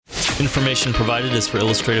Information provided is for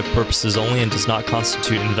illustrative purposes only and does not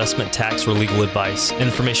constitute investment, tax, or legal advice.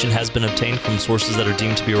 Information has been obtained from sources that are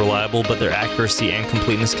deemed to be reliable, but their accuracy and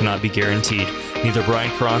completeness cannot be guaranteed. Neither Brian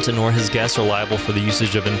Quaranta nor his guests are liable for the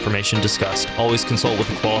usage of information discussed. Always consult with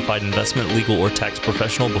a qualified investment, legal, or tax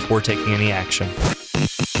professional before taking any action.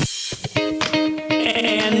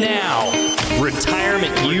 And now,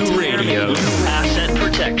 Retirement U Radio. Asset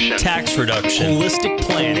protection, tax reduction, holistic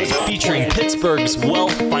planning, featuring Pittsburgh's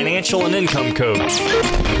wealth, financial, and income coach,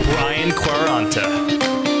 Brian Quaranta.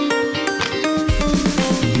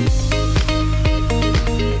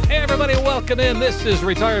 Hey everybody, welcome in. This is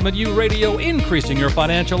Retirement U Radio, increasing your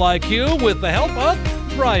financial IQ with the help of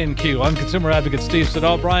Brian Q. I'm consumer advocate Steve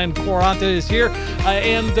Siddall. Brian Quaranta is here.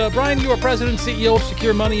 Brian, you are president and CEO of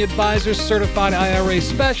Secure Money Advisors, certified IRA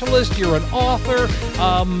specialist. You're an author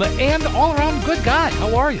and all-around good guy.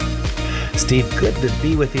 How are you? Steve, good to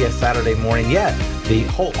be with you Saturday morning. Yeah, the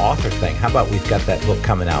whole author thing. How about we've got that book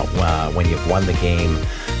coming out, When You've Won the Game,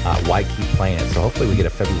 Why Keep Playing It? So hopefully we get a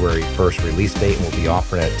February 1st release date, and we'll be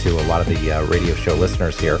offering it to a lot of the radio show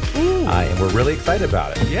listeners here. And we're really excited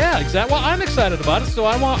about it. Yeah, exactly. Well, I'm excited about it, so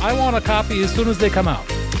I want a copy as soon as they come out.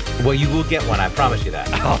 Well, you will get one, I promise you that.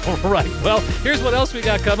 All right. Well, here's what else we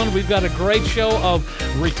got coming. We've got a great show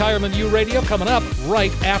of Retirement U Radio coming up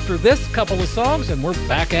right after this couple of songs, and we're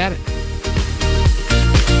back at it.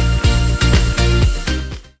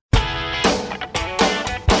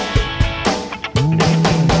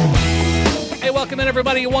 Welcome in,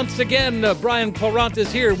 everybody. Once again, Brian Quaranta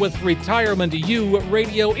is here with Retirement U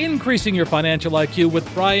Radio, increasing your financial IQ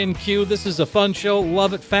with Brian Q. This is a fun show.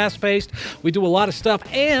 Love it. Fast-paced. We do a lot of stuff,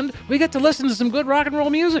 and we get to listen to some good rock and roll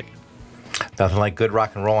music. Nothing like good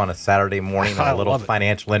rock and roll on a Saturday morning and a little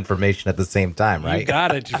financial information at the same time, right? You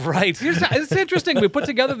got it. Right. It's interesting. We put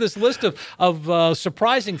together this list of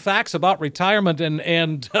surprising facts about retirement,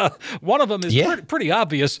 and one of them is pretty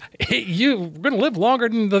obvious. You're going to live longer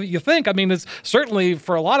than you think. I mean, it's certainly,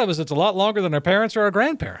 for a lot of us, it's a lot longer than our parents or our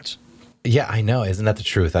grandparents. Yeah, I know. Isn't that the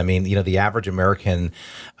truth? I mean, the average American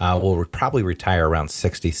will probably retire around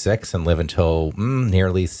 66 and live until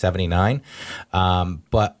nearly 79.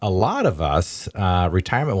 But a lot of us,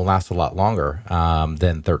 retirement will last a lot longer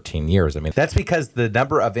than 13 years. I mean, that's because the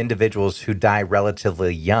number of individuals who die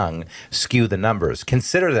relatively young skew the numbers.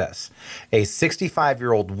 Consider this. A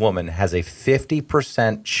 65-year-old woman has a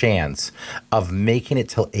 50% chance of making it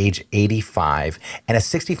till age 85, and a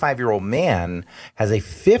 65-year-old man has a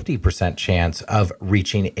 50% chance of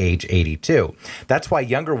reaching age 82. That's why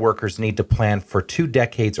younger workers need to plan for 2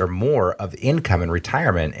 decades or more of income in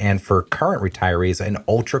retirement. And for current retirees, an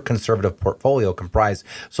ultra-conservative portfolio comprised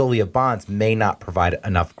solely of bonds may not provide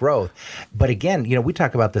enough growth. But again, we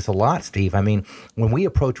talk about this a lot, Steve. I mean, when we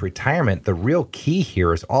approach retirement, the real key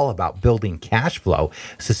here is all about building cash flow,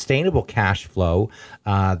 sustainable cash flow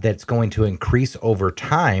that's going to increase over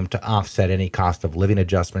time to offset any cost of living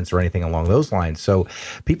adjustments or anything along those lines. So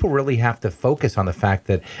people really have to focus on the fact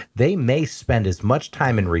that they may spend as much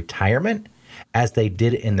time in retirement as they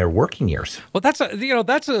did in their working years. Well, that's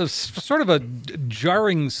a sort of a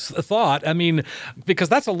jarring thought. I mean, because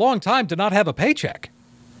that's a long time to not have a paycheck.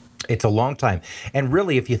 It's a long time. And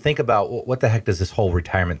really, if you think about what the heck does this whole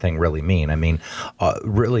retirement thing really mean? I mean,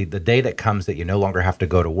 really, the day that comes that you no longer have to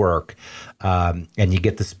go to work and you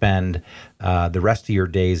get to spend the rest of your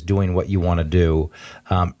days doing what you want to do,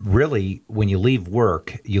 really, when you leave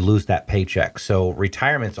work, you lose that paycheck. So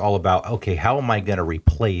retirement's all about, okay, how am I going to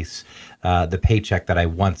replace the paycheck that I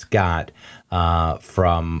once got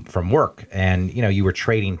from work? And you were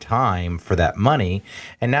trading time for that money,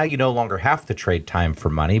 and now you no longer have to trade time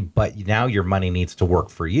for money, but now your money needs to work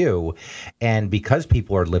for you. And because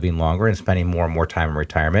people are living longer and spending more and more time in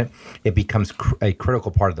retirement, it becomes a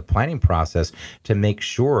critical part of the planning process to make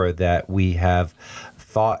sure that we have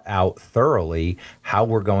thought out thoroughly how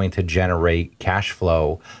we're going to generate cash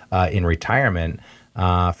flow in retirement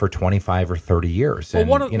for 25 or 30 years. Well,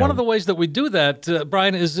 one of the ways that we do that,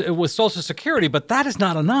 Brian, is with Social Security, but that is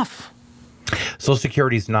not enough. Social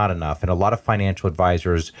Security is not enough, and a lot of financial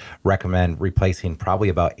advisors recommend replacing probably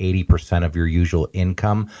about 80% of your usual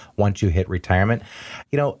income once you hit retirement.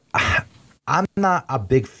 I'm not a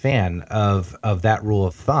big fan of that rule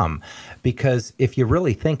of thumb, because if you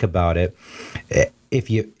really think about it, if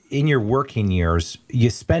you in your working years, you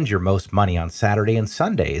spend your most money on Saturday and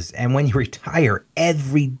Sundays. And when you retire,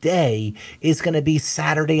 every day is going to be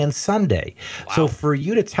Saturday and Sunday. Wow. So for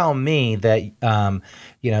you to tell me that,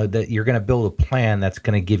 that you're going to build a plan that's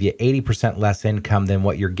going to give you 80% less income than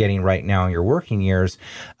what you're getting right now in your working years,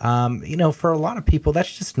 for a lot of people,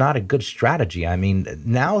 that's just not a good strategy. I mean,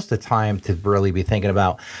 now's the time to really be thinking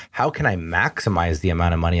about how can I maximize the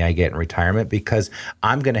amount of money I get in retirement, because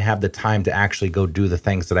I'm going to have the time to actually go do the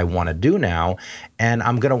things that I want to do now. And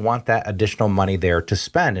I'm going to want that additional money there to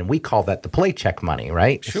spend. And we call that the paycheck money,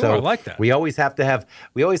 right? Sure, so I like that. We always have to have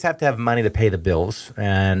money to pay the bills.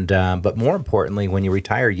 And but more importantly, when you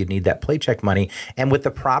retire, you need that paycheck money. And with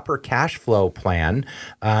the proper cash flow plan,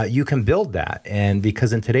 you can build that. And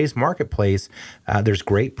because in today's marketplace, there's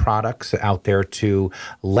great products out there to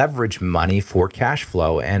leverage money for cash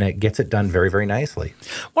flow, and it gets it done very, very nicely.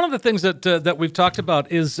 One of the things that we've talked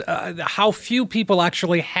about is how few people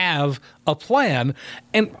actually have a plan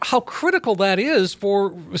and how critical that is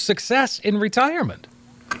for success in retirement.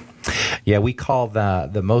 Yeah, we call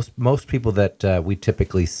the most people that we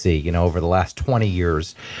typically see, over the last 20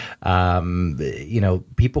 years,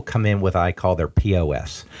 people come in with what I call their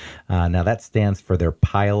POS. Now that stands for their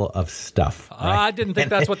pile of stuff. Right? I didn't think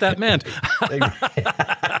that's what that meant.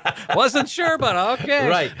 Wasn't sure, but okay.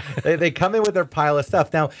 Right. They come in with their pile of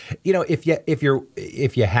stuff. Now, if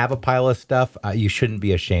you have a pile of stuff, you shouldn't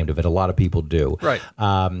be ashamed of it. A lot of people do. Right.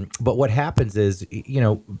 But what happens is,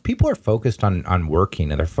 people are focused on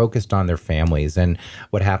working, and they're focused on their families. And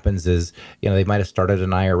what happens is, they might have started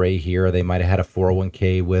an IRA here. They might have had a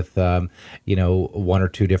 401k with, one or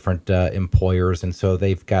two different employers. And so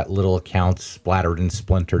they've got little accounts splattered and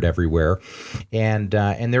splintered everywhere. And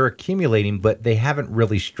they're accumulating, but they haven't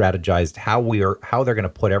really strategized how they're going to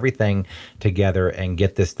put everything together and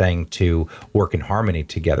get this thing to work in harmony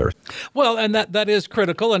together. Well, and that is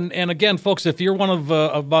critical. And again, folks, if you're one of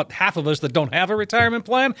about half of us that don't have a retirement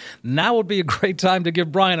plan, now would be a great time to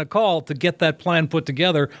give Brian a call to get that plan put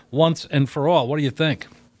together once and for all. What do you think?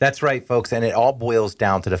 That's right, folks. And it all boils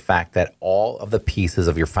down to the fact that all of the pieces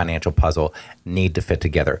of your financial puzzle need to fit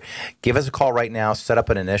together. Give us a call right now. Set up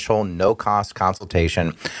an initial no-cost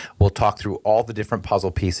consultation. We'll talk through all the different puzzle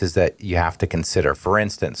pieces that you have to consider. For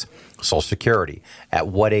instance, Social Security. At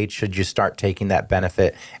what age should you start taking that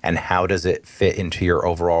benefit, and how does it fit into your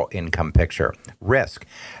overall income picture? Risk.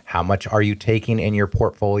 How much are you taking in your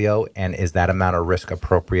portfolio, and is that amount of risk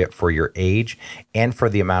appropriate for your age and for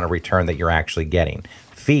the amount of return that you're actually getting?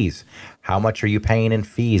 Fees. How much are you paying in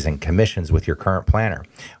fees and commissions with your current planner?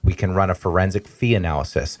 We can run a forensic fee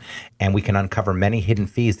analysis, and we can uncover many hidden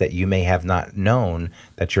fees that you may have not known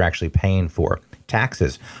that you're actually paying for.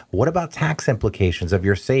 Taxes. What about tax implications of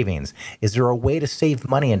your savings? Is there a way to save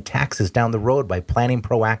money in taxes down the road by planning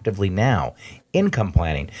proactively now? Income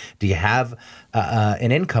planning. Do you have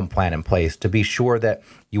an income plan in place to be sure that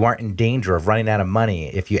you aren't in danger of running out of money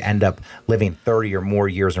if you end up living 30 or more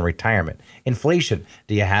years in retirement? Inflation.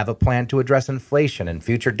 Do you have a plan to address inflation in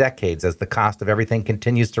future decades as the cost of everything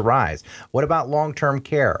continues to rise? What about long-term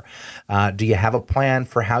care? Do you have a plan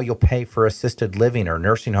for how you'll pay for assisted living or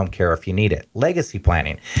nursing home care if you need it? Legacy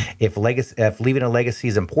planning. If leaving a legacy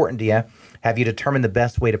is important to you, have you determined the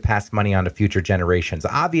best way to pass money on to future generations?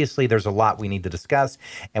 Obviously, there's a lot we need to discuss,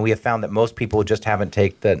 and we have found that most people just haven't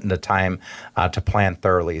taken the time to plan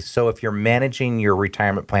thoroughly. So if you're managing your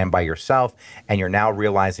retirement plan by yourself and you're now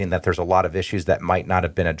realizing that there's a lot of issues that might not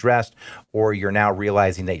have been addressed, or you're now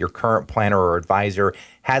realizing that your current planner or advisor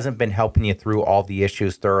hasn't been helping you through all the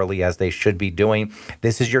issues thoroughly as they should be doing,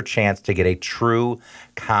 this is your chance to get a true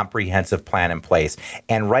comprehensive plan in place.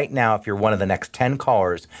 And right now, if you're one of the next 10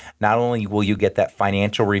 callers, not only will you get that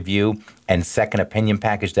financial review and second opinion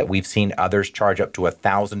package that we've seen others charge up to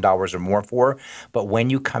 $1,000 or more for, but when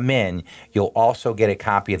you come in, you'll also get a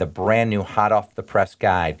copy of the brand new hot off the press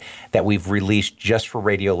guide that we've released just for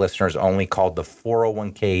radio listeners only, called the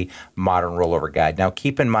 401k Modern Rollover Guide. Now,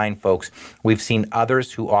 keep in mind, folks, we've seen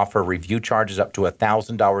others who offer review charges up to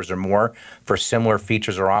 $1,000 or more for similar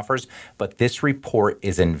features or offers, but this report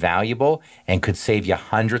is invaluable and could save you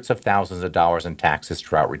hundreds of thousands of dollars in taxes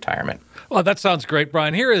throughout retirement. Well, that sounds great,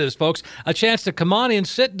 Brian. Here it is, folks. A chance to come on in,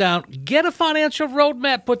 sit down, get a financial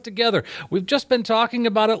roadmap put together. We've just been talking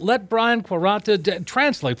about it. Let Brian Quaranta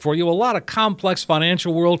translate for you a lot of complex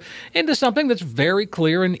financial world into something that's very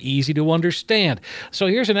clear and easy to understand. So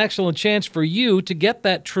here's an excellent chance for you to get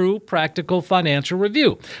that true, practical financial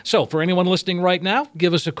review. So for anyone listening right now,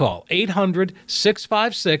 give us a call,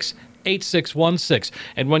 800-656 8616.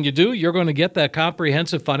 And when you do, you're going to get that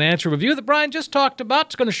comprehensive financial review that Brian just talked about.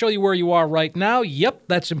 It's going to show you where you are right now. Yep,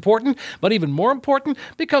 that's important. But even more important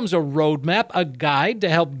becomes a roadmap, a guide to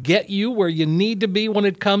help get you where you need to be when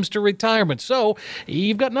it comes to retirement. So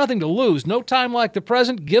you've got nothing to lose. No time like the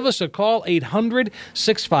present. Give us a call,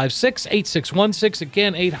 800-656-8616.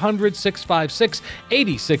 Again,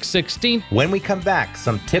 800-656-8616. When we come back,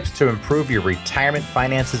 some tips to improve your retirement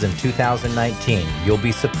finances in 2019. You'll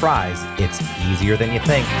be surprised. It's easier than you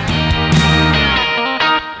think.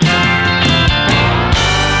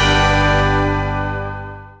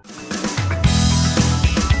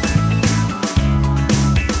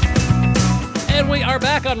 We are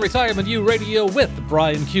back on Retirement U Radio with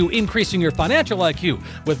Brian Q, increasing your financial IQ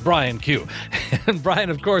with Brian Q. And Brian,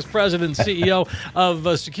 of course, President and CEO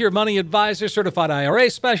of Secure Money Advisor, certified IRA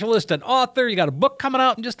specialist and author. You got a book coming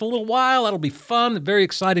out in just a little while. That'll be fun, very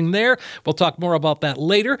exciting there. We'll talk more about that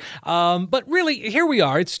later. But really, here we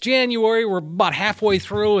are. It's January. We're about halfway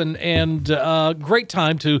through, and great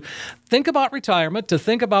time to think about retirement, to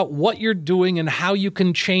think about what you're doing and how you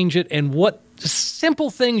can change it and what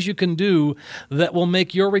simple things you can do that will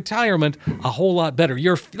make your retirement a whole lot better.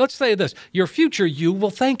 Let's say this, your future you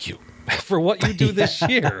will thank you for what you do this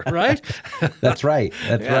year, right? That's right.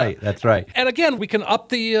 That's right. And again, we can up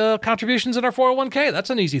the contributions in our 401k.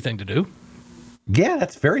 That's an easy thing to do. Yeah,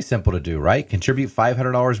 that's very simple to do, right? Contribute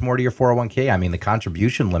 $500 more to your 401k. I mean, the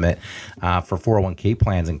contribution limit for 401k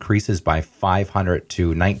plans increases by $500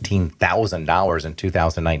 to $19,000 in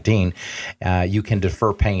 2019. You can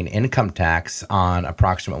defer paying income tax on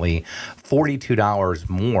approximately $42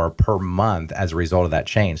 more per month as a result of that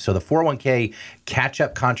change. So the 401k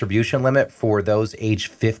catch-up contribution limit for those age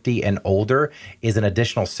 50 and older is an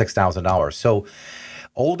additional $6,000. So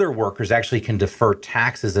older workers actually can defer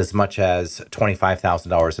taxes as much as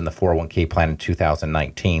 $25,000 in the 401k plan in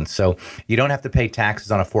 2019. So you don't have to pay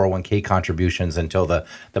taxes on a 401k contributions until the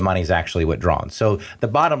money's actually withdrawn. So the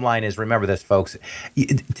bottom line is, remember this, folks,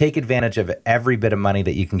 take advantage of every bit of money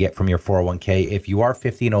that you can get from your 401k. If you are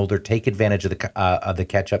 50 and older, take advantage of the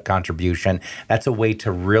catch-up contribution. That's a way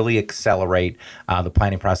to really accelerate the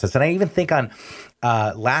planning process. And I even think on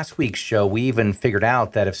last week's show, we even figured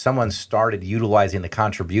out that if someone started utilizing the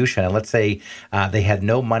contribution, and let's say they had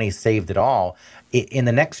no money saved at all, in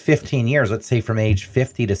the next 15 years, let's say from age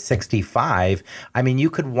 50 to 65, I mean, you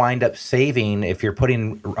could wind up saving, if you're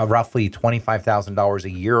putting roughly $25,000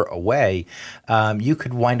 a year away, you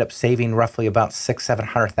could wind up saving roughly about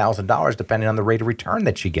 $600,000-$700,000, depending on the rate of return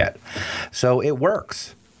that you get. So it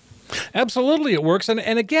works. Absolutely, it works. And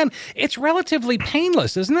again, it's relatively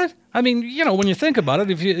painless, isn't it? I mean, you know, when you think about it,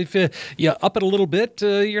 if you up it a little bit,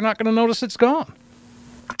 you're not going to notice it's gone.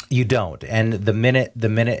 You don't. And the minute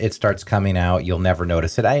it starts coming out, you'll never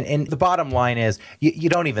notice it. And the bottom line is you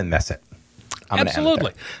don't even miss it.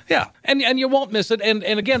 Absolutely, yeah, and you won't miss it. And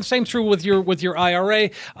again, same true with your IRA.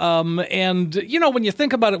 And you know, when you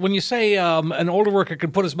think about it, when you say an older worker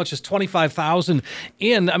could put as much as $25,000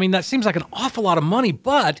 in, I mean, that seems like an awful lot of money.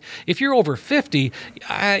 But if you're over 50,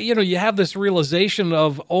 you know, you have this realization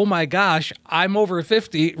of, oh my gosh, I'm over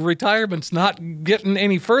 50. Retirement's not getting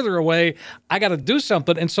any further away. I got to do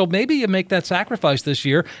something. And so maybe you make that sacrifice this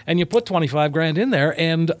year and you put $25,000 in there,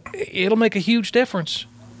 and it'll make a huge difference.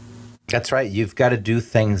 That's right. You've got to do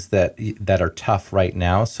things that are tough right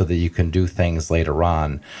now so that you can do things later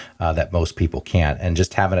on that most people can't. And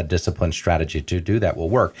just having a disciplined strategy to do that will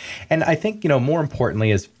work. And I think, you know, more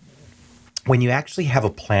importantly is when you actually have a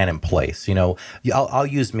plan in place. You know, I'll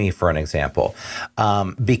use me for an example.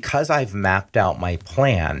 Because I've mapped out my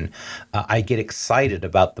plan, I get excited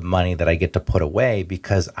about the money that I get to put away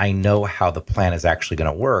because I know how the plan is actually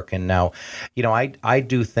going to work. And now, you know, I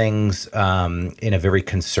do things in a very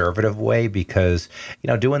conservative way because, you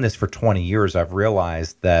know, doing this for 20 years, I've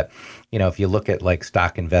realized that, you know, if you look at like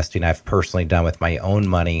stock investing, I've personally done with my own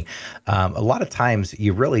money, a lot of times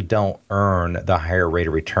you really don't earn the higher rate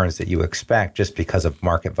of returns that you expect just because of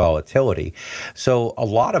market volatility. So a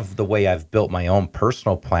lot of the way I've built my own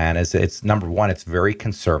personal plan is it's number one, it's very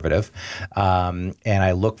conservative. And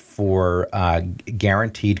I look for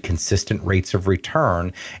guaranteed consistent rates of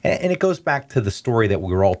return. And it goes back to the story that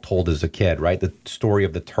we were all told as a kid, right? The story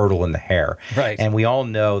of the turtle and the hare. Right. And we all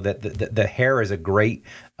know that the hare is a great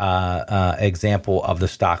example of the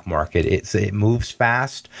stock market. It moves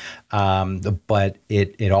fast, but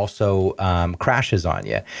it also crashes on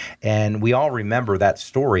you. And we all remember that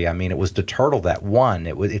story. I mean, it was the turtle that won.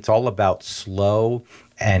 It's all about slow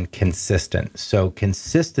and consistent. So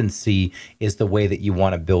consistency is the way that you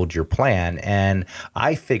want to build your plan. And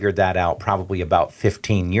I figured that out probably about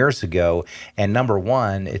 15 years ago. And number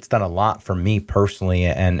one, it's done a lot for me personally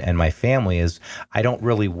and my family is I don't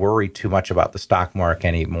really worry too much about the stock market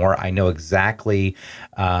anymore. I know exactly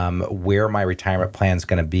where my retirement plan is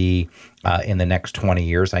going to be in the next 20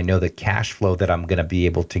 years. I know the cash flow that I'm going to be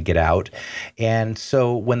able to get out. And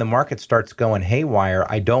so when the market starts going haywire,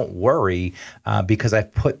 I don't worry because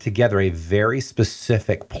I've put together a very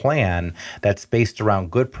specific plan that's based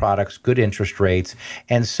around good products, good interest rates.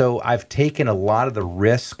 And so I've taken a lot of the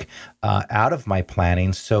risk out of my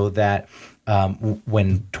planning so that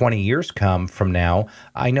when 20 years come from now,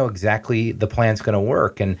 I know exactly the plan's going to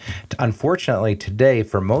work. And unfortunately today,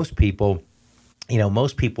 for most people,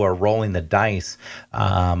 most people are rolling the dice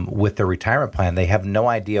with their retirement plan. They have no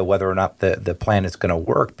idea whether or not the plan is going to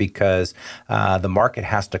work because the market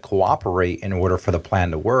has to cooperate in order for the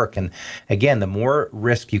plan to work. And again, the more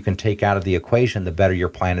risk you can take out of the equation, the better your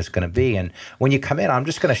plan is going to be. And when you come in, I'm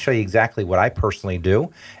just going to show you exactly what I personally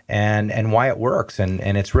do and why it works.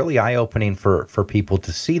 And it's really eye-opening for people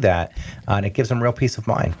to see that, and it gives them real peace of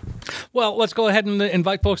mind. Well, let's go ahead and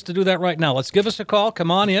invite folks to do that right now. Let's give us a call.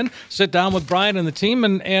 Come on in, sit down with Brian and the team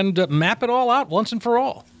and map it all out once and for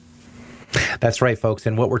all. That's right, folks.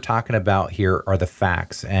 And what we're talking about here are the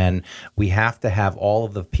facts. And we have to have all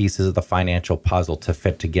of the pieces of the financial puzzle to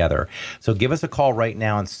fit together. So give us a call right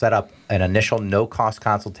now and set up an initial no-cost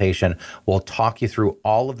consultation. We'll talk you through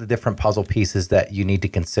all of the different puzzle pieces that you need to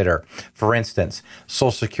consider. For instance,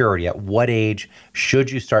 Social Security. At what age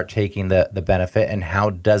should you start taking the benefit, and how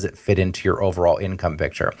does it fit into your overall income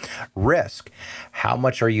picture? Risk. How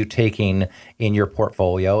much are you taking in your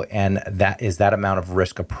portfolio, and is that amount of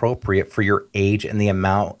risk appropriate for your age and the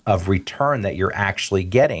amount of return that you're actually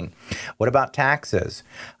getting? What about taxes?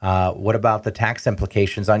 What about the tax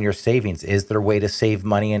implications on your savings? Is there a way to save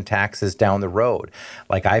money in taxes down the road,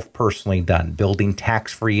 like I've personally done, building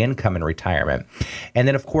tax-free income in retirement? And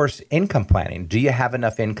then, of course, income planning. Do you have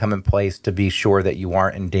enough income in place to be sure that you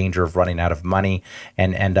aren't in danger of running out of money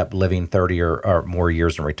and end up living 30 or more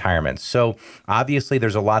years in retirement? So obviously,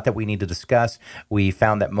 there's a lot that we need to discuss. We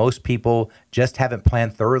found that most people just haven't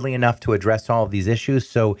planned thoroughly enough to address all of these issues.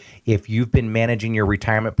 So if you've been managing your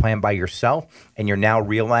retirement plan by yourself and you're now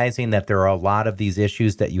realizing that there are a lot of these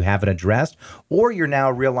issues that you haven't addressed, or you're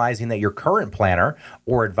now realizing that your current planner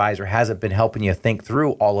or advisor hasn't been helping you think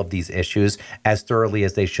through all of these issues as thoroughly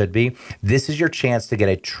as they should be, this is your chance to get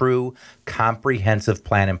a true comprehensive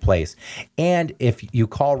plan in place. And if you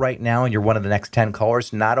call right now and you're one of the next 10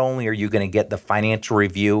 callers, not only are you going to get the financial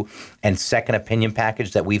review and second opinion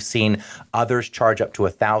package that we've seen others charge up to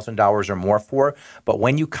 $1,000 or more for, but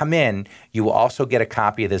when you come in, you will also get a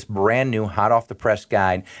copy of this brand new hot off the press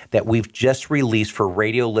guide that we've just released for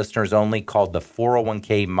radio listeners only, called the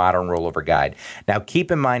 401k Modern Rollover Guide. Now,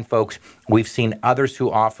 keep in mind, folks, we've seen others who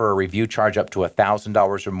offer a review charge up to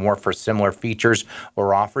 $1,000 or more for similar features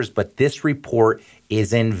or offers, but this report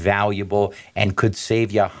is invaluable and could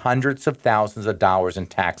save you hundreds of thousands of dollars in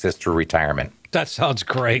taxes through retirement. That sounds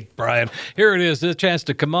great, Brian. Here it is, the chance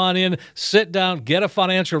to come on in, sit down, get a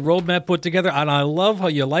financial roadmap put together. And I love how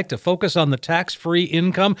you like to focus on the tax-free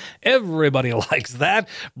income. Everybody likes that.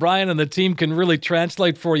 Brian and the team can really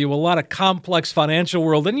translate for you a lot of complex financial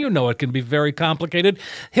world, and you know it can be very complicated.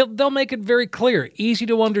 They'll make it very clear, easy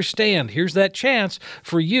to understand. Here's that chance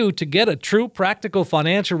for you to get a true practical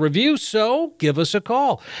financial review, so give us a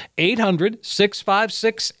call.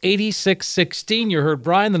 800-656-8616. You heard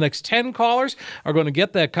Brian. The next 10 callers are going to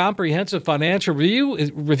get that comprehensive financial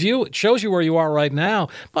review. It shows you where you are right now,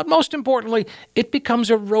 but most importantly, it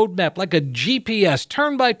becomes a roadmap, like a GPS,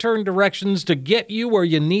 turn-by-turn directions to get you where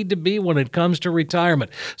you need to be when it comes to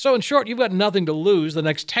retirement. So in short, you've got nothing to lose. The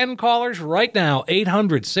next 10 callers right now,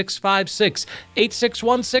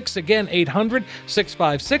 800-656-8616. Again,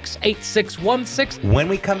 800-656-8616. When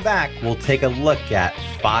we come back, we'll take a look at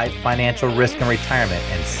 5 financial risks in retirement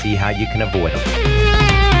and see how you can avoid them.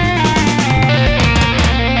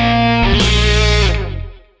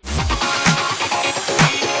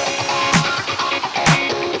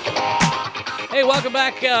 Hey, welcome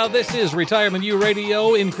back. This is Retirement U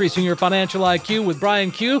Radio, increasing your financial IQ with Brian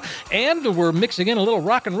Q. And we're mixing in a little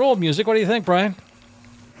rock and roll music. What do you think, Brian?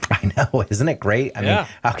 I know, isn't it great? I mean,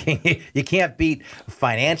 how can you can't beat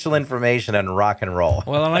financial information and rock and roll.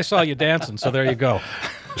 Well, and I saw you dancing, so there you go.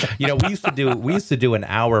 We used to do an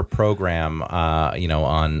hour program,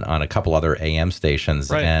 on a couple other AM stations,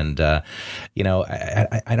 right. And I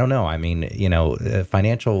don't know. I mean,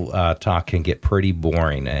 financial talk can get pretty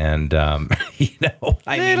boring, and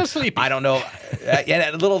sleepy. I don't know,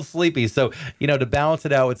 a little sleepy. So to balance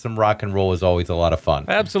it out with some rock and roll is always a lot of fun.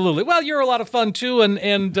 Absolutely. Well, you're a lot of fun too,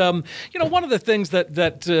 and one of the things that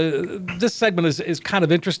this segment is kind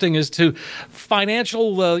of interesting is to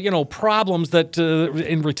financial problems that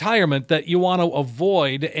in retirement that you want to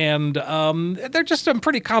avoid, and they're just some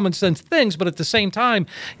pretty common sense things, but at the same time,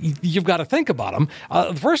 you've got to think about them.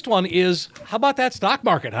 The first one is, how about that stock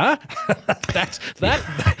market, huh?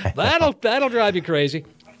 That'll drive you crazy.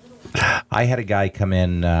 I had a guy come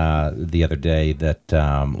in the other day that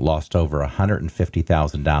lost over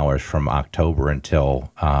 $150,000 from October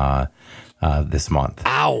until this month.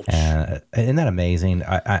 Ouch! Isn't that amazing?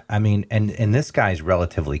 I mean, and this guy's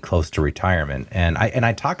relatively close to retirement, and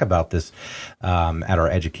I talk about this at our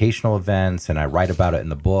educational events, and I write about it in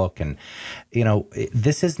the book. And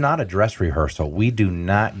this is not a dress rehearsal. We do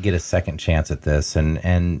not get a second chance at this.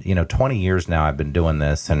 And 20 years now I've been doing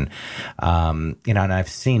this, and and I've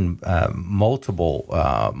seen multiple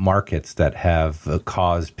markets that have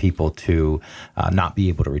caused people to not be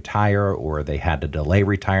able to retire, or they had to delay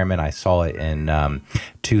retirement. I saw it in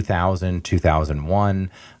 2000,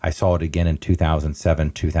 2001. I saw it again in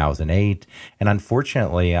 2007, 2008. And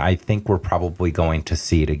unfortunately, I think we're probably going to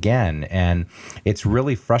see it again. And it's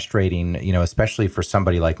really frustrating, especially for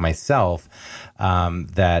somebody like myself,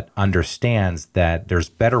 that understands that there's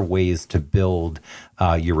better ways to build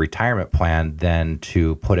your retirement plan than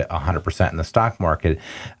to put it 100% in the stock market.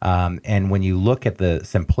 And when you look at the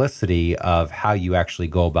simplicity of how you actually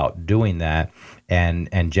go about doing that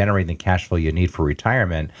and generating the cash flow you need for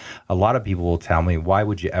retirement, a lot of people will tell me, why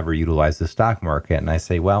would you ever utilize the stock market? And I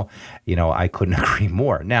say, well, I couldn't agree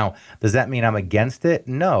more. Now, does that mean I'm against it?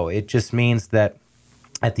 No, it just means that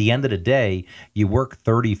at the end of the day, you work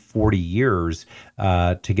 30, 40 years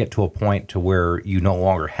to get to a point to where you no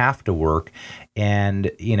longer have to work. And,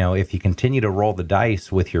 if you continue to roll the dice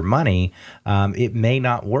with your money, it may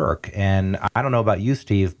not work. And I don't know about you,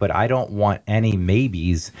 Steve, but I don't want any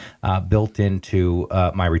maybes built into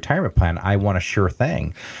my retirement plan. I want a sure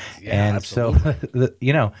thing. Yeah, and absolutely.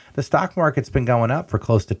 So, the stock market's been going up for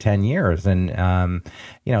close to 10 years. And,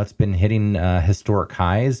 it's been hitting historic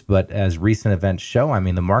highs. But as recent events show, I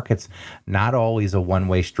mean, the market's not always a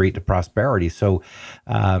one-way street to prosperity. So,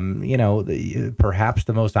 perhaps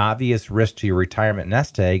the most obvious risk to your retirement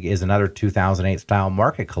nest egg is another 2008 style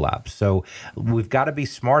market collapse. So we've got to be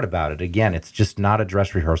smart about it. Again, it's just not a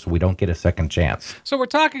dress rehearsal. We don't get a second chance. So we're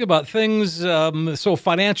talking about things,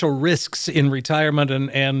 financial risks in retirement,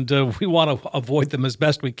 and we want to avoid them as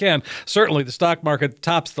best we can. Certainly the stock market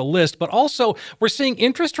tops the list, but also we're seeing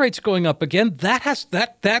interest rates going up again.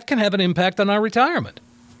 That can have an impact on our retirement.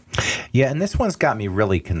 Yeah, and this one's got me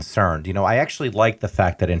really concerned. I actually like the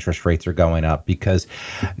fact that interest rates are going up because,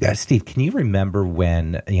 Steve, can you remember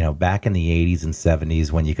when, back in the 80s and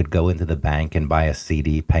 70s when you could go into the bank and buy a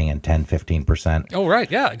CD paying 10, 15%? Oh,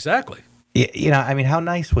 right. Yeah, exactly. How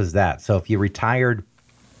nice was that? So if you retired,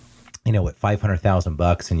 at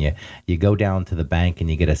 $500,000 and you go down to the bank and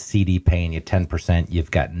you get a CD paying you 10%, you've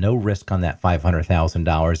got no risk on that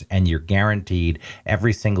 $500,000, and you're guaranteed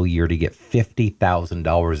every single year to get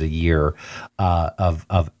 $50,000 a year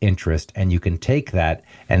of interest, and you can take that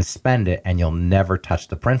and spend it, and you'll never touch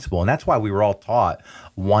the principal. And that's why we were all taught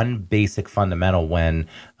one basic fundamental when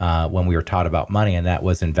we were taught about money, and that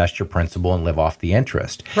was invest your principal and live off the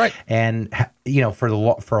interest. Right. And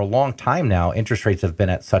for a long time now, interest rates have been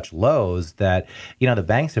at such lows that the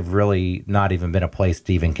banks have really not even been a place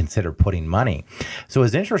to even consider putting money. So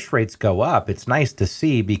as interest rates go up, it's nice to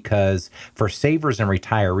see, because for savers and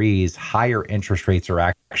retirees, higher interest rates are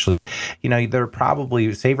actually, they're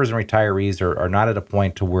probably, savers and retirees are not at a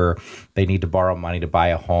point to where they need to borrow money to buy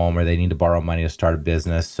a home, or they need to borrow money to start a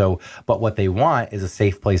business. So, but what they want is a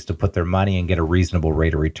safe place to put their money and get a reasonable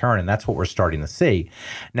rate of return. And that's what we're starting to see.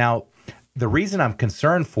 Now, the reason I'm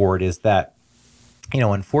concerned for it is that,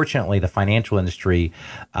 unfortunately, the financial industry,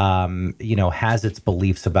 has its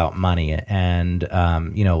beliefs about money. And,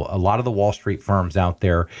 a lot of the Wall Street firms out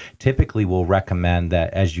there typically will recommend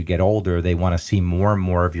that as you get older, they want to see more and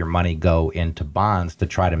more of your money go into bonds to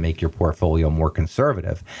try to make your portfolio more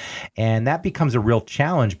conservative. And that becomes a real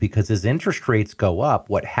challenge, because as interest rates go up,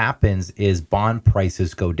 what happens is bond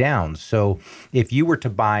prices go down. So if you were to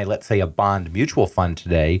buy, let's say, a bond mutual fund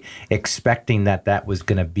today, expecting that was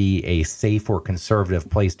going to be a safe or conservative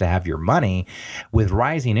place to have your money, with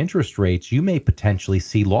rising interest rates, you may potentially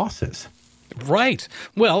see losses. Right.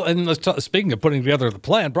 Well, and speaking of putting together the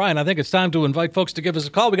plan, Brian, I think it's time to invite folks to give us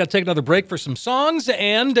a call. We got to take another break for some songs,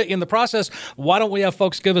 and in the process, why don't we have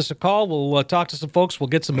folks give us a call? We'll talk to some folks. We'll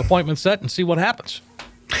get some appointments set and see what happens.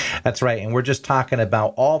 That's right. And we're just talking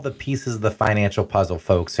about all the pieces of the financial puzzle,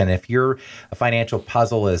 folks. And if your financial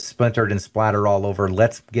puzzle is splintered and splattered all over,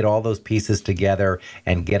 let's get all those pieces together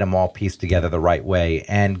and get them all pieced together the right way.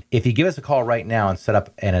 And if you give us a call right now and set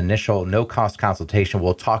up an initial no-cost consultation,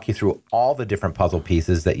 we'll talk you through all the different puzzle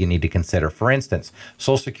pieces that you need to consider. For instance,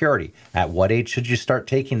 Social Security. At what age should you start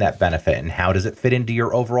taking that benefit, and how does it fit into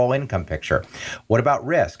your overall income picture? What about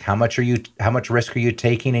risk? How much risk are you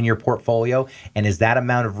taking in your portfolio, and is that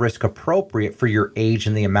amount of risk appropriate for your age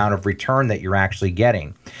and the amount of return that you're actually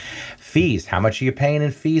getting? Fees. How much are you paying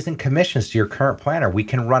in fees and commissions to your current planner? We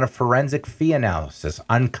can run a forensic fee analysis,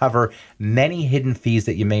 uncover many hidden fees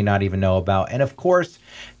that you may not even know about. And of course,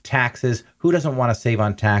 taxes. Who doesn't want to save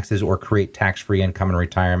on taxes or create tax-free income in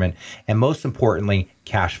retirement? And most importantly,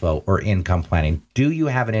 cash flow or income planning. Do you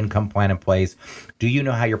have an income plan in place? Do you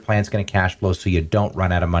know how your plan's going to cash flow so you don't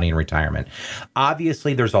run out of money in retirement?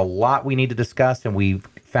 Obviously, there's a lot we need to discuss, and we've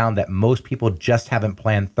found that most people just haven't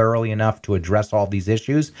planned thoroughly enough to address all these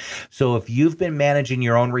issues. So if you've been managing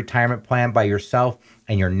your own retirement plan by yourself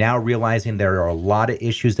and you're now realizing there are a lot of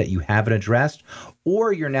issues that you haven't addressed,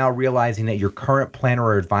 or you're now realizing that your current planner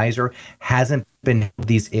or advisor hasn't been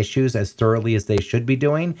these issues as thoroughly as they should be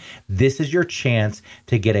doing, this is your chance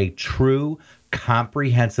to get a true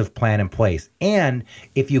comprehensive plan in place. And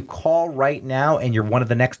if you call right now and you're one of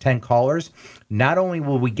the next 10 callers, not only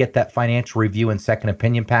will we get that financial review and second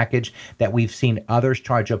opinion package that we've seen others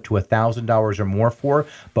charge up to $1,000 or more for,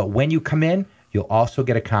 but when you come in, you'll also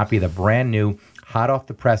get a copy of the brand new hot off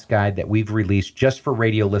the press guide that we've released just for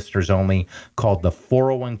radio listeners only, called the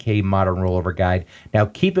 401k Modern Rollover Guide. Now,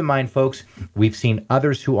 keep in mind, folks, we've seen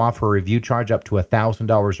others who offer a review charge up to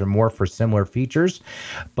 $1,000 or more for similar features,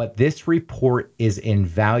 but this report is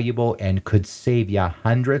invaluable and could save you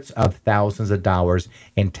hundreds of thousands of dollars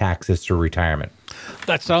in taxes through retirement.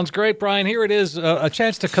 That sounds great, Brian. Here it is, a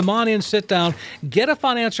chance to come on in, sit down, get a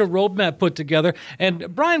financial roadmap put together.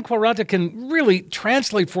 And Brian Quaranta can really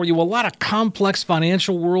translate for you a lot of complex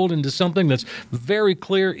financial world into something that's very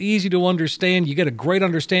clear, easy to understand. You get a great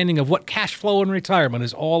understanding of what cash flow in retirement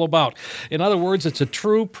is all about. In other words, it's a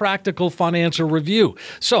true practical financial review.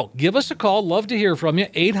 So give us a call. Love to hear from you.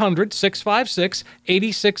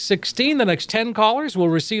 800-656-8616. The next 10 callers will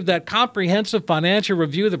receive that comprehensive financial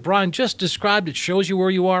review that Brian just described. It shows you where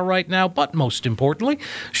you are right now, but most importantly,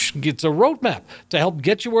 it's a roadmap to help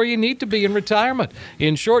get you where you need to be in retirement.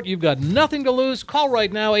 In short, you've got nothing to lose. Call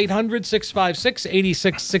right now,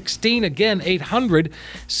 800-656-8616. Again,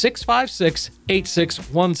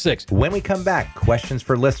 800-656-8616. When we come back, questions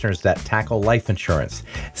for listeners that tackle life insurance,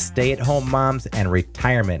 stay-at-home moms, and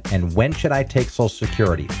retirement, and when should I take Social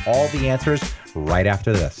Security? All the answers right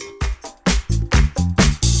after this.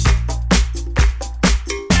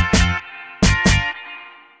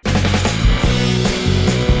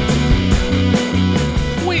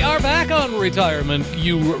 Retirement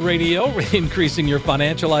Q Radio, increasing your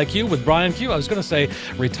financial IQ with Brian Q. I was going to say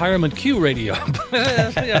Retirement Q Radio.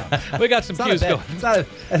 Yeah, we got some Q's going.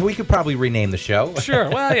 We could probably rename the show. Sure.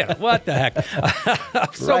 Well, yeah. What the heck?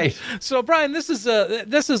 Right. So, Brian, this is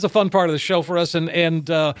a fun part of the show for us, and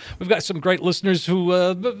we've got some great listeners who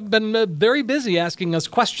have been very busy asking us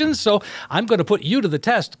questions. So I'm going to put you to the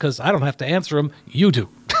test because I don't have to answer them. You do.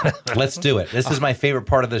 Let's do it. This is my favorite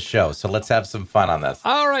part of the show, so let's have some fun on this.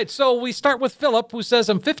 All right, so we start with Philip, who says,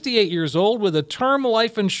 I'm 58 years old with a term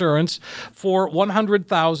life insurance for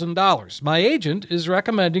 $100,000. My agent is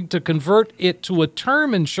recommending to convert it to a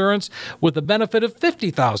term insurance with a benefit of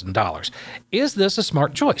 $50,000. Is this a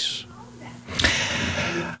smart choice?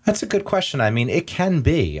 That's a good question. I mean, it can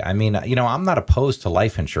be. I mean, I'm not opposed to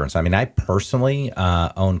life insurance. I mean, I personally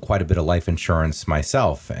own quite a bit of life insurance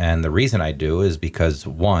myself. And the reason I do is because,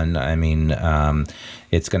 one,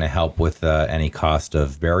 it's going to help with any cost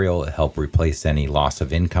of burial, help replace any loss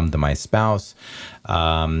of income to my spouse.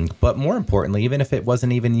 But more importantly, even if it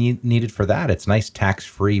wasn't even needed for that, it's nice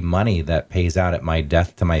tax-free money that pays out at my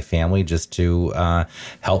death to my family just to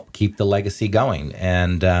help keep the legacy going.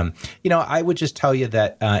 And, I would just tell you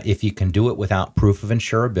that if you can do it without proof of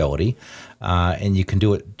insurability, and you can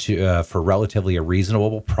do it for relatively a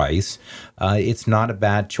reasonable price, it's not a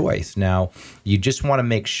bad choice. Now, you just want to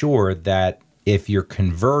make sure that if you're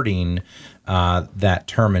converting that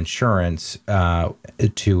term insurance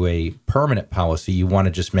to a permanent policy, you want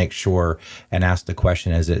to just make sure and ask the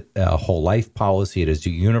question, is it a whole life policy? It is a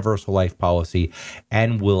universal life policy,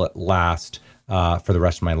 and will it last for the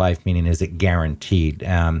rest of my life? Meaning, is it guaranteed?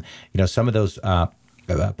 Some of those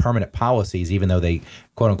permanent policies, even though they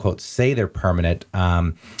quote unquote say they're permanent,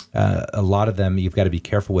 a lot of them you've got to be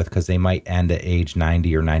careful with because they might end at age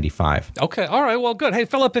 90 or 95. Okay. All right. Well, good. Hey,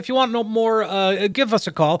 Philip, if you want to know more, give us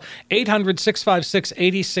a call.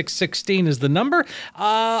 800-656-8616 is the number.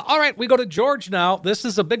 All right. We go to George now. This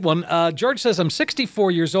is a big one. George says, I'm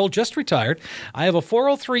 64 years old, just retired. I have a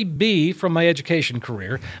 403B from my education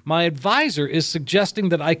career. My advisor is suggesting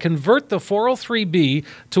that I convert the 403B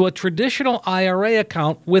to a traditional IRA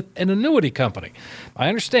account with an annuity company. I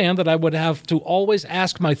understand that I would have to always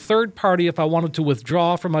ask my third party if I wanted to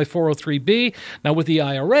withdraw from my 403B. Now, with the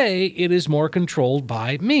IRA, it is more controlled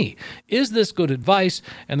by me. Is this good advice?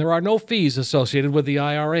 And there are no fees associated with the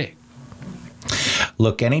IRA.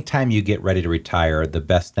 Look, anytime you get ready to retire, the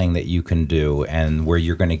best thing that you can do and where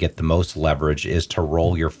you're going to get the most leverage is to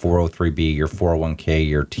roll your 403B, your 401k,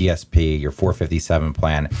 your TSP, your 457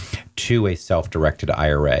 plan to a self-directed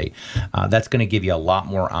IRA. That's going to give you a lot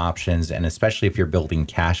more options, and especially if you're building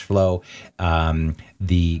cash flow,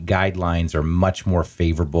 the guidelines are much more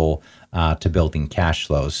favorable to building cash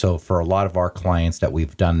flows. So for a lot of our clients that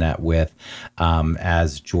we've done that with,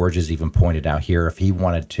 as George has even pointed out here, if he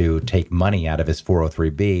wanted to take money out of his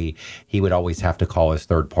 403B, he would always have to call his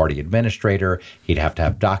third-party administrator. He'd have to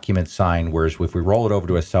have documents signed, whereas if we roll it over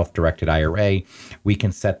to a self-directed IRA, we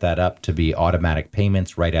can set that up to be automatic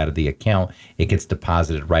payments right out of the account. It gets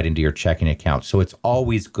deposited right into your checking account. So it's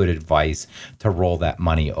always good advice to roll that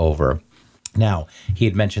money over. Now, he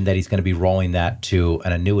had mentioned that he's going to be rolling that to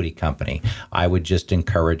an annuity company. I would just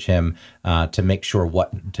encourage him to make sure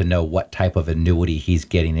to know what type of annuity he's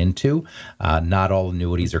getting into. Not all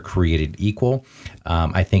annuities are created equal.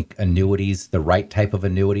 I think annuities, the right type of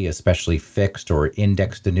annuity, especially fixed or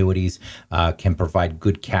indexed annuities, can provide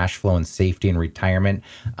good cash flow and safety in retirement,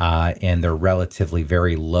 and they're relatively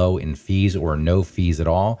very low in fees or no fees at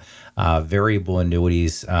all. Variable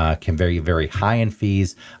annuities can vary very high in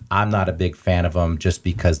fees. I'm not a big fan of them just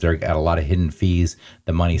because they're got a lot of hidden fees.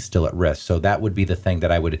 The money's still at risk. So that would be the thing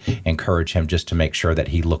that I would encourage him just to make sure that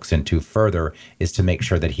he looks into further, is to make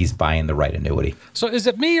sure that he's buying the right annuity. So is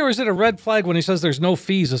it me or is it a red flag when he says there's no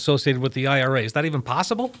fees associated with the IRA? Is that even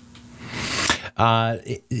possible?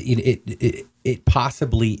 It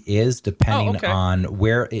possibly is, depending on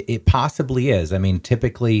where it possibly is. I mean,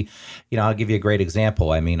 typically, I'll give you a great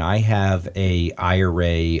example. I mean, I have a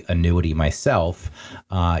IRA annuity myself.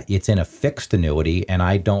 It's in a fixed annuity, and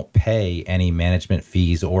I don't pay any management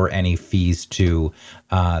fees or any fees to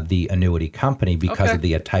the annuity company because of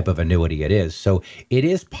the type of annuity it is. So it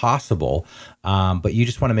is possible, but you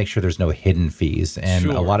just want to make sure there's no hidden fees. And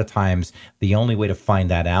a lot of times, the only way to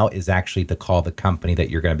find that out is actually to call the company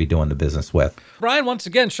that you're going to be doing the business with. Brian, once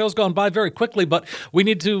again, show's gone by very quickly, but we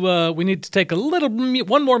need to take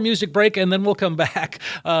one more music break, and then we'll come back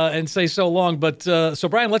and say so long. But so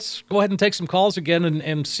Brian, let's go ahead and take some calls again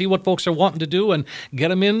and see what folks are wanting to do and get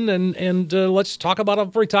them in, and let's talk about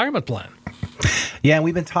a retirement plan. Yeah, and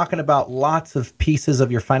we've been talking about lots of pieces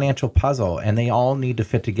of your financial puzzle, and they all need to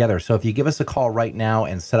fit together. So if you give us a call right now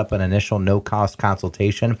and set up an initial no-cost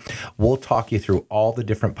consultation, we'll talk you through all the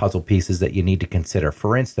different puzzle pieces that you need to consider.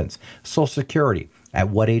 For instance, Social Security. At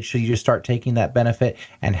what age should you start taking that benefit,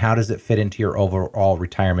 and how does it fit into your overall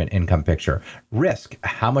retirement income picture? Risk.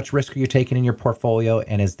 How much risk are you taking in your portfolio,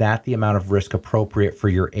 and is that the amount of risk appropriate for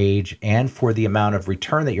your age and for the amount of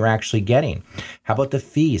return that you're actually getting? How about the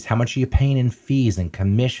fees? How much are you paying in fees and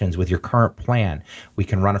commissions with your current plan? We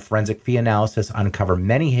can run a forensic fee analysis, uncover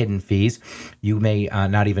many hidden fees you may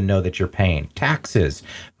not even know that you're paying. Taxes.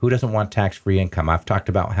 Who doesn't want tax-free income? I've talked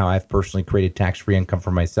about how I've personally created tax-free income for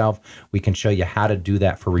myself. We can show you how to do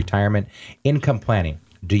that for retirement. Income planning.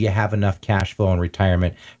 Do you have enough cash flow in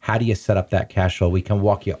retirement? How do you set up that cash flow? We can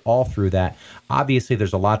walk you all through that. Obviously,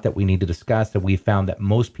 there's a lot that we need to discuss, and we found that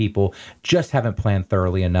most people just haven't planned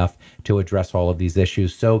thoroughly enough to address all of these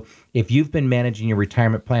issues. So if you've been managing your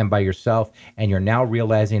retirement plan by yourself and you're now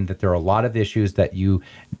realizing that there are a lot of issues that you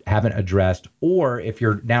haven't addressed, or if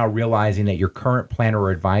you're now realizing that your current planner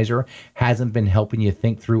or advisor hasn't been helping you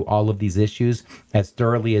think through all of these issues as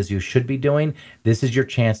thoroughly as you should be doing, this is your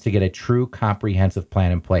chance to get a true comprehensive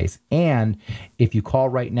plan in place. And if you call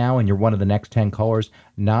right now and you're one of the next 10 callers,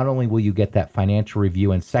 not only will you get that financial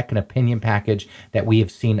review and second opinion package that we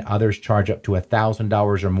have seen others charge up to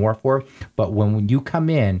 $1,000 or more for, but when you come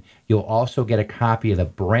in, you'll also get a copy of the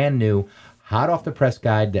brand new hot off the press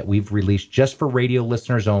guide that we've released just for radio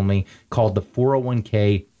listeners only, called the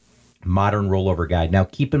 401k Modern Rollover Guide. Now,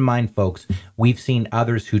 keep in mind, folks, we've seen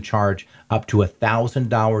others who charge up to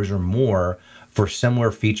 $1,000 or more for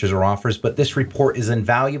similar features or offers, but this report is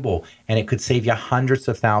invaluable and it could save you hundreds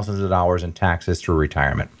of thousands of dollars in taxes through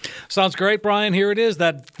retirement. Sounds great, Brian. Here it is,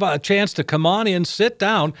 that chance to come on in, sit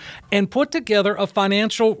down, and put together a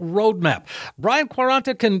financial roadmap. Brian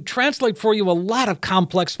Quaranta can translate for you a lot of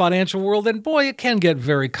complex financial world, and boy, it can get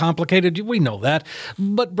very complicated. We know that.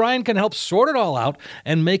 But Brian can help sort it all out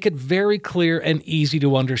and make it very clear and easy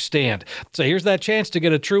to understand. So here's that chance to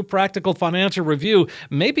get a true practical financial review.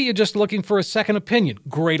 Maybe you're just looking for a second opinion.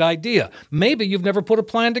 Great idea. Maybe you've never put a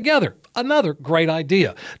plan together. Another great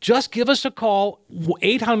idea. Just give us a call,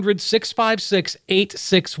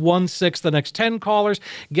 800-656-8616. The next 10 callers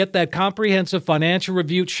get that comprehensive financial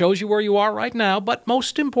review. It shows you where you are right now, but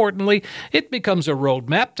most importantly, it becomes a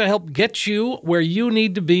roadmap to help get you where you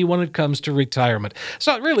need to be when it comes to retirement.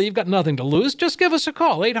 So really, you've got nothing to lose. Just give us a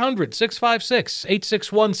call,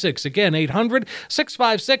 800-656-8616. Again,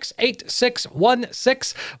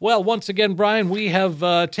 800-656-8616. Well, once again, Brian, we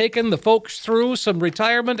have taken the folks through some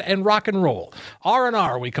retirement and rock and roll.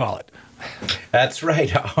 R&R, we call it. That's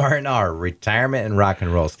right, R&R, retirement and rock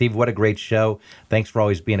and roll. Steve, what a great show. Thanks for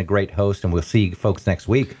always being a great host, and we'll see you folks next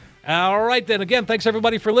week. All right, then. Again, thanks,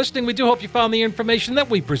 everybody, for listening. We do hope you found the information that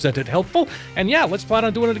we presented helpful. And, yeah, let's plan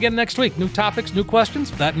on doing it again next week. New topics, new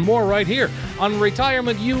questions, that and more right here on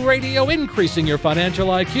Retirement U Radio, increasing your financial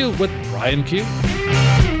IQ with Brian Q.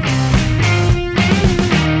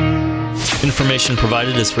 Information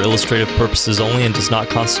provided is for illustrative purposes only and does not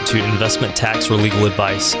constitute investment, tax, or legal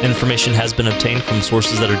advice. Information has been obtained from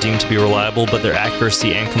sources that are deemed to be reliable, but their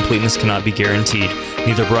accuracy and completeness cannot be guaranteed.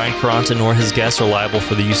 Neither Brian Quaranta nor his guests are liable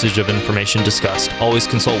for the usage of information discussed. Always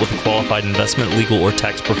consult with a qualified investment, legal, or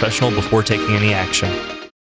tax professional before taking any action.